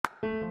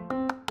Okay,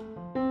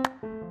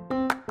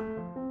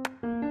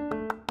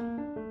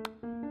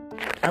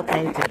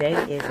 today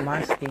is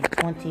March the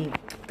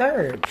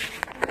 23rd,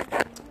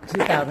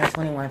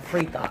 2021,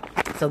 Free Thought.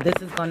 So this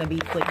is going to be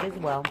quick as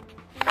well.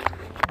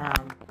 As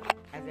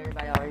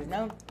everybody already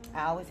knows,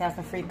 I always have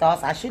some free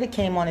thoughts. I should have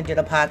came on and did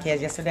a podcast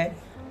yesterday,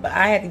 but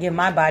I had to give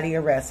my body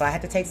a rest. So I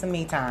had to take some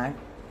me time.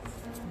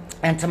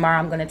 And tomorrow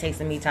I'm going to take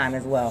some me time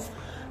as well.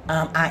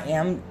 I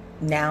am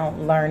now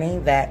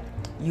learning that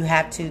you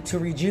have to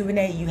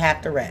rejuvenate, you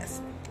have to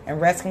rest.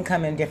 And rest can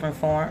come in different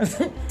forms.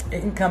 It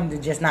can come to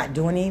just not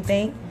doing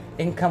anything.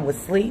 It can come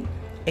with sleep.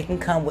 It can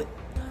come with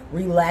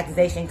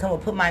relaxation. It can come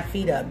with put my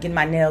feet up, getting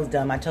my nails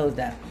done, my toes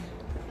done.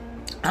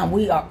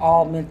 We are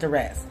all meant to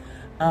rest.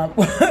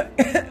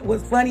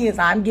 What's funny is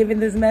I'm giving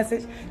this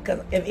message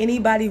because if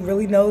anybody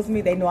really knows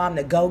me, they know I'm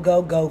the go,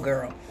 go, go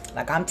girl.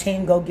 Like I'm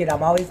team go get.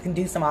 I'm always can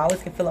do something. I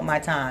always can fill up my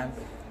time.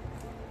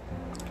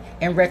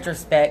 In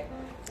retrospect,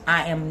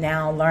 I am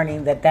now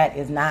learning that that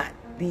is not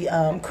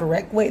the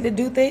correct way to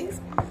do things.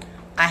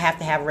 I have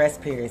to have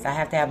rest periods. I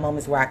have to have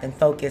moments where I can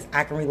focus,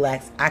 I can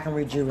relax, I can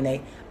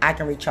rejuvenate, I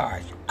can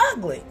recharge.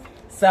 Ugly.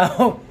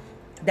 So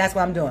that's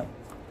what I'm doing.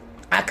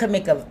 I could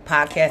make a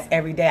podcast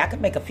every day. I could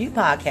make a few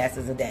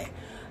podcasts a day.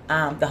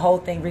 The whole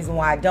thing, reason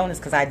why I don't is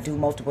because I do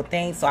multiple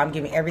things. So I'm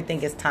giving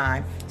everything its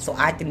time so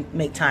I can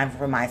make time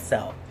for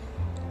myself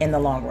in the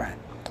long run.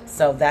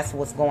 So that's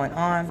what's going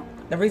on.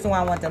 The reason why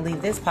I want to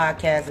leave this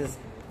podcast is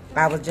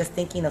I was just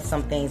thinking of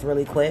some things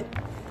really quick.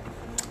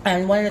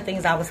 And one of the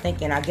things I was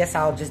thinking, I guess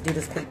I'll just do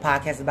this quick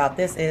podcast about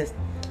this, is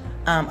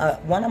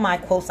one of my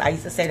quotes I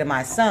used to say to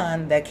my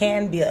son that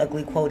can be an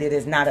ugly quote. It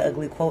is not an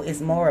ugly quote. It's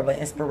more of an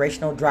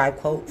inspirational drive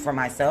quote for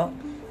myself.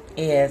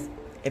 Is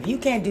if you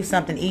can't do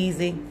something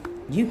easy,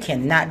 you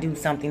cannot do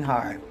something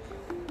hard.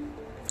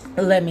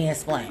 Let me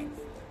explain.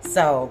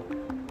 So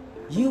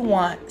you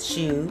want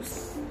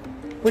shoes,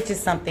 which is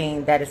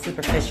something that is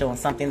superficial and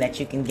something that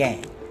you can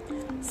gain.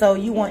 So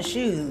you want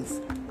shoes.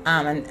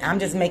 And I'm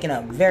just making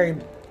a very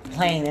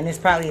plain, and this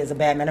probably is a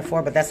bad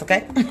metaphor, but that's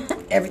okay.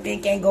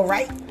 Everything can't go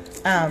right.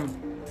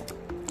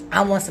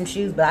 I want some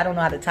shoes, but I don't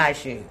know how to tie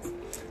shoes.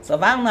 So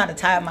if I don't know how to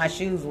tie up my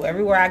shoes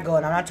everywhere I go,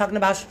 and I'm not talking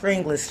about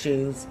stringless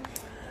shoes,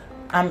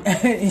 you know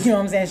what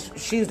I'm saying,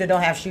 shoes that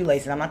don't have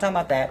shoelaces, I'm not talking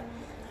about that.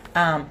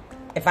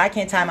 If I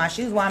can't tie my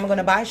shoes, why am I going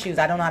to buy shoes?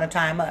 I don't know how to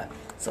tie them up.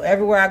 So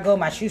everywhere I go,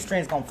 my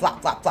shoestring's going to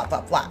flop, flop, flop,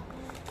 flop, flop.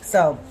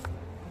 So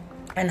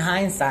in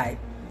hindsight,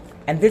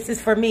 and this is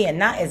for me and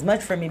not as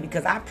much for me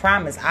because I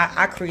promise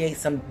I create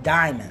some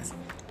diamonds.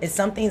 It's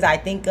some things I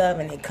think of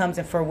and it comes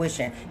in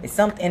fruition. It's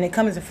something, and it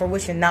comes in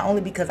fruition not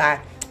only because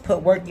I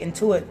put work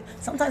into it.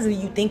 Sometimes when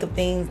you think of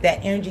things, that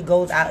energy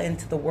goes out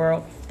into the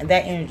world, and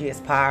that energy is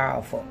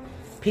powerful.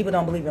 People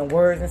don't believe in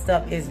words and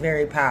stuff. It's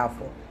very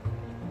powerful.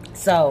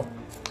 So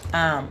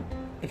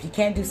if you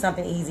can't do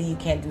something easy, you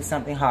can't do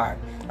something hard.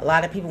 A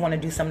lot of people want to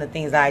do some of the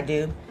things I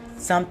do.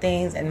 Some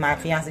things, and my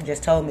fiance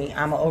just told me,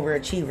 I'm an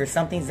overachiever.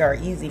 Some things that are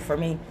easy for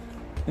me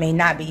may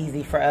not be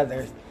easy for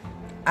others.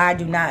 I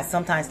do not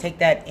sometimes take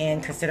that in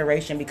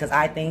consideration because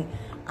I think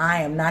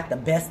I am not the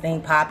best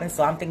thing popping.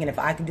 So I'm thinking if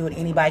I can do it,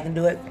 anybody can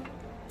do it.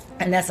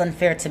 And that's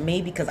unfair to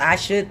me because I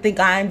should think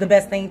I'm the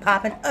best thing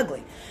popping.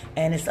 Ugly.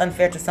 And it's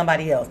unfair to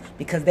somebody else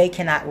because they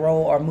cannot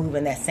roll or move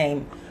in that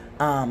same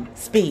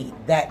speed.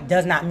 That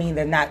does not mean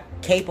they're not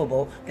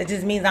capable. That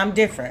just means I'm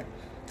different.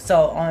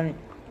 So on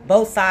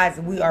both sides,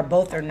 we are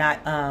both are not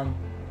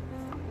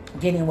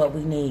getting what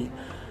we need.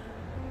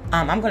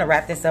 I'm going to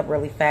wrap this up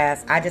really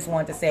fast. I just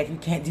wanted to say if you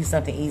can't do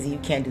something easy, you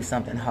can't do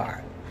something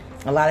hard.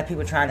 A lot of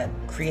people trying to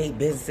create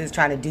businesses,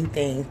 trying to do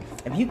things.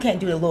 If you can't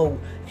do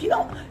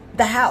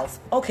the house.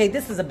 Okay,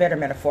 this is a better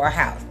metaphor, a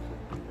house.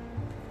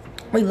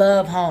 We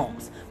love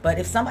homes. But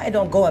if somebody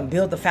don't go and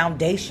build the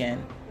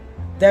foundation,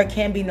 there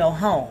can be no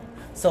home.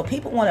 So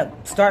people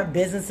want to start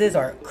businesses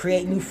or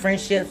create new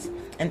friendships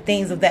and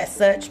things of that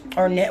such,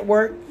 or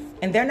network,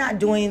 and they're not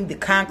doing the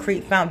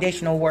concrete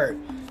foundational work.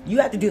 You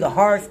have to do the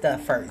hard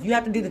stuff first. You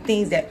have to do the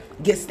things that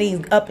gets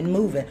things up and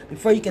moving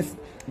before you can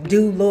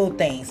do little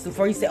things.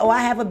 Before you say, oh,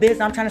 I have a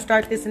business, I'm trying to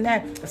start this and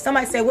that. If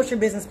somebody say, what's your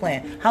business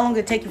plan? How long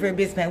did it take you for your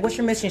business plan? What's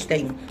your mission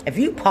statement? If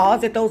you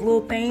pause at those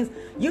little things,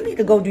 you need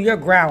to go do your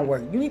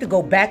groundwork. You need to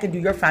go back and do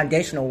your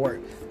foundational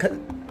work because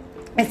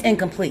it's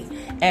incomplete.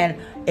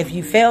 And if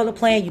you fail to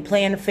plan, you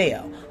plan to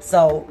fail.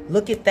 So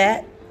look at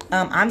that.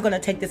 I'm going to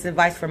take this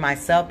advice for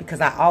myself because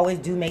I always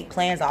do make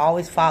plans. I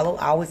always follow.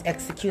 I always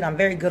execute. I'm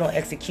very good on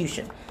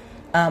execution.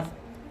 I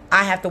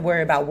have to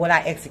worry about what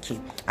I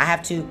execute. I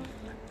have to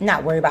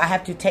not worry about. I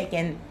have to take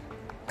in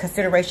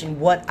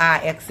consideration what I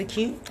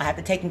execute. I have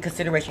to take in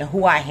consideration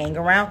who I hang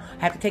around.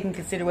 I have to take in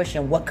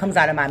consideration what comes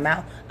out of my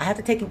mouth. I have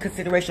to take in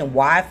consideration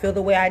why I feel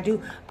the way I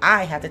do.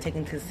 I have to take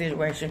in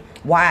consideration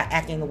why I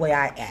act in the way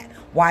I act.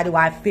 Why do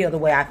I feel the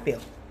way I feel?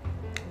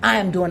 I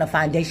am doing a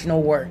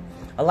foundational work.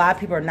 A lot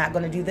of people are not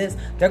going to do this.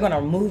 They're going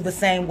to move the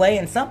same way.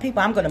 And some people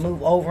I'm going to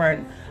move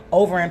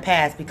over and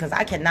past because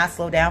I cannot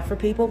slow down for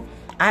people.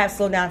 I have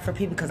slowed down for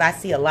people because I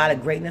see a lot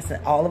of greatness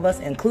in all of us,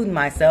 including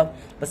myself.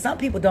 But some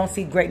people don't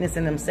see greatness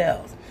in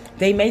themselves.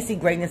 They may see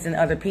greatness in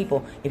other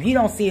people. If you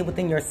don't see it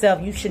within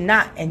yourself, you should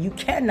not and you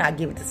cannot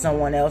give it to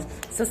someone else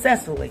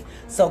successfully.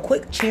 So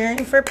quit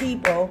cheering for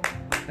people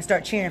and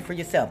start cheering for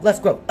yourself. Let's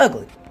grow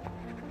ugly.